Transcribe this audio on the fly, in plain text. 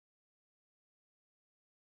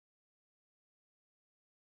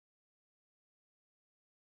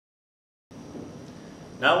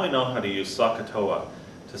Now we know how to use SOHCAHTOA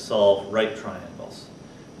to solve right triangles.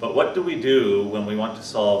 But what do we do when we want to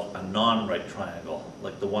solve a non-right triangle,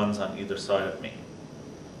 like the ones on either side of me?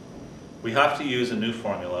 We have to use a new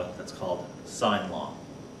formula that's called Sine Law.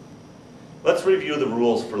 Let's review the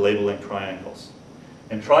rules for labeling triangles.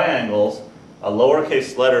 In triangles, a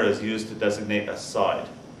lowercase letter is used to designate a side,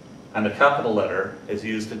 and a capital letter is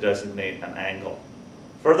used to designate an angle.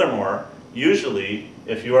 Furthermore, usually,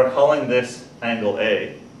 if you are calling this angle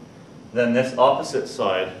A, then this opposite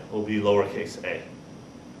side will be lowercase a.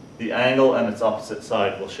 The angle and its opposite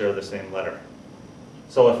side will share the same letter.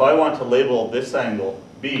 So if I want to label this angle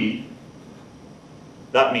B,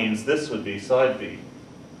 that means this would be side B.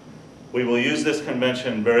 We will use this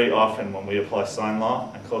convention very often when we apply sine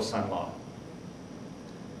law and cosine law.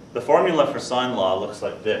 The formula for sine law looks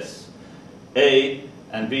like this. A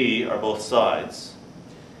and B are both sides.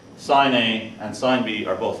 Sine A and sine B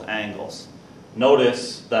are both angles.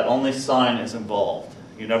 Notice that only sine is involved.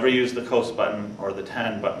 You never use the cos button or the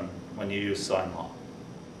tan button when you use sine law.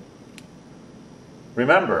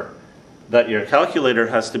 Remember that your calculator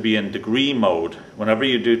has to be in degree mode whenever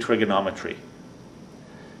you do trigonometry.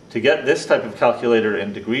 To get this type of calculator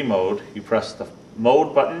in degree mode, you press the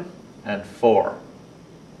mode button and 4.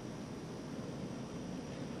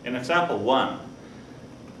 In example 1,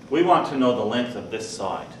 we want to know the length of this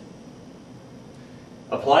side.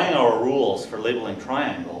 Applying our rules for labeling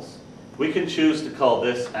triangles, we can choose to call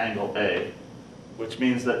this angle A, which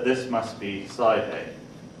means that this must be side A.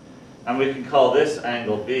 And we can call this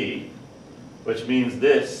angle B, which means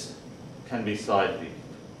this can be side B.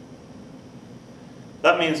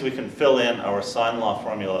 That means we can fill in our sine law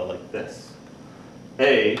formula like this.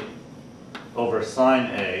 A over sine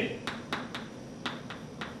A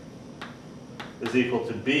is equal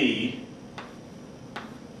to B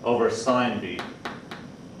over sine B.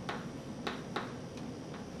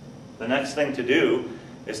 The next thing to do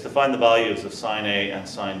is to find the values of sine A and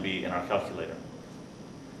sine B in our calculator.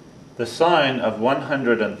 The sine of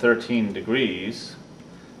 113 degrees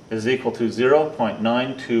is equal to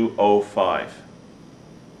 0.9205.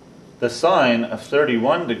 The sine of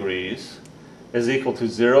 31 degrees is equal to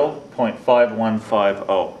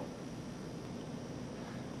 0.5150.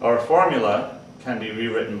 Our formula can be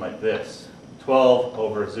rewritten like this. 12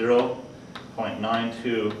 over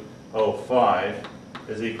 0.9205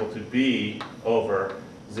 is equal to B over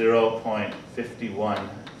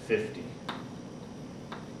 0.5150.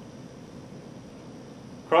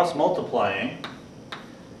 Cross multiplying,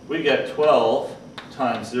 we get 12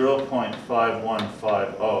 times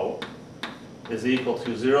 0.5150 is equal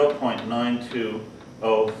to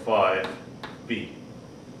 0.9205B.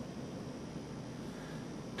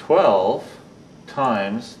 12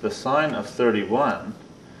 times the sine of 31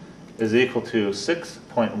 is equal to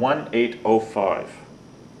 6.1805.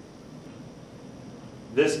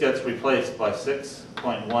 This gets replaced by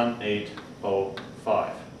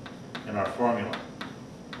 6.1805 in our formula.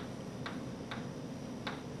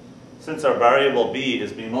 Since our variable b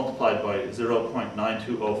is being multiplied by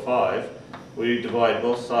 0.9205, we divide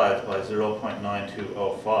both sides by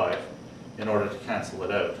 0.9205 in order to cancel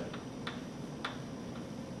it out.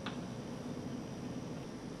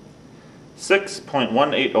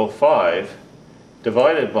 6.1805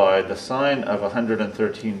 divided by the sine of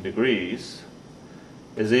 113 degrees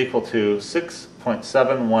is equal to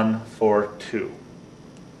 6.7142.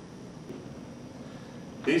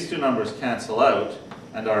 These two numbers cancel out,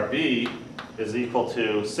 and our b is equal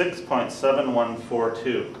to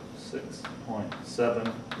 6.7142.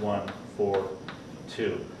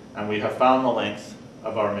 6.7142. And we have found the length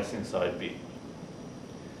of our missing side b.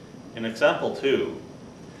 In example 2,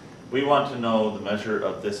 we want to know the measure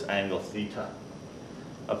of this angle theta.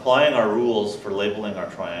 Applying our rules for labeling our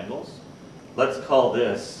triangles, let's call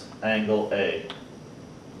this angle A.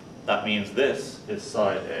 That means this is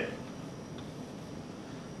side A.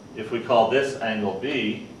 If we call this angle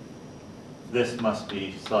B, this must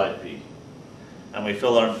be side B. And we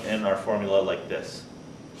fill in our formula like this.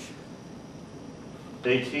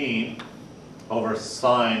 18 over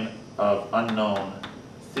sine of unknown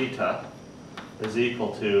theta is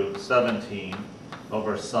equal to 17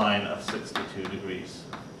 over sine of 62 degrees.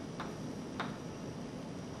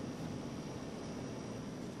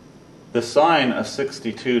 The sine of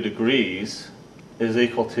 62 degrees is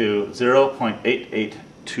equal to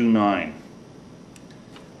 0.8829.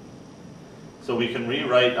 So we can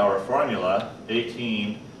rewrite our formula,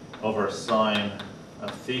 18 over sine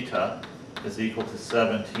of theta is equal to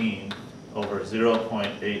 17 over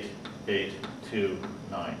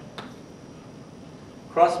 0.8829.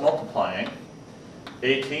 Cross multiplying,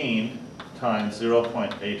 18 times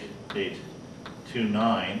 0.8829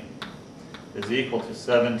 0.29 is equal to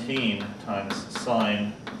 17 times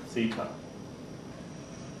sine theta.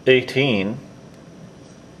 18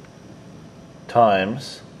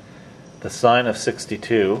 times the sine of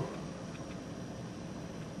 62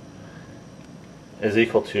 is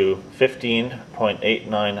equal to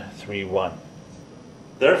 15.8931.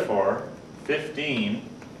 Therefore,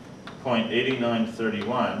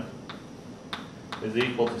 15.8931 is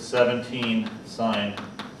equal to 17 sine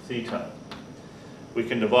theta. We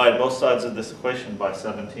can divide both sides of this equation by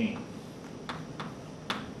 17.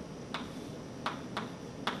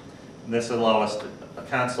 And this will allow us to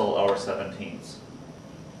cancel our 17s.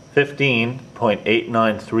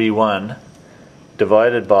 15.8931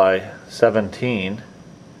 divided by 17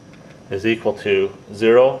 is equal to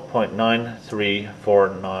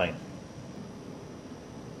 0.9349.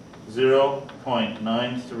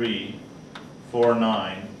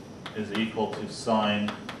 0.9349 is equal to sine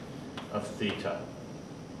of theta.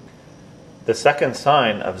 The second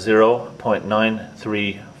sine of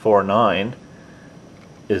 0.9349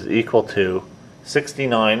 is equal to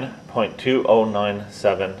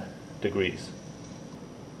 69.2097 degrees.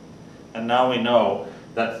 And now we know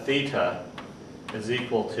that theta is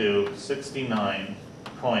equal to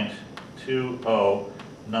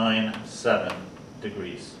 69.2097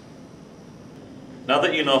 degrees. Now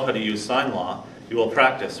that you know how to use sine law, you will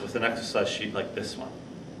practice with an exercise sheet like this one.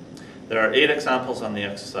 There are 8 examples on the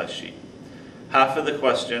exercise sheet. Half of the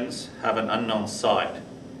questions have an unknown side.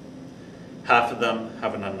 Half of them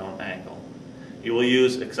have an unknown angle. You will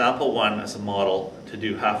use example 1 as a model to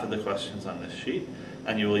do half of the questions on this sheet,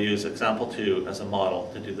 and you will use example 2 as a model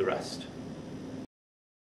to do the rest.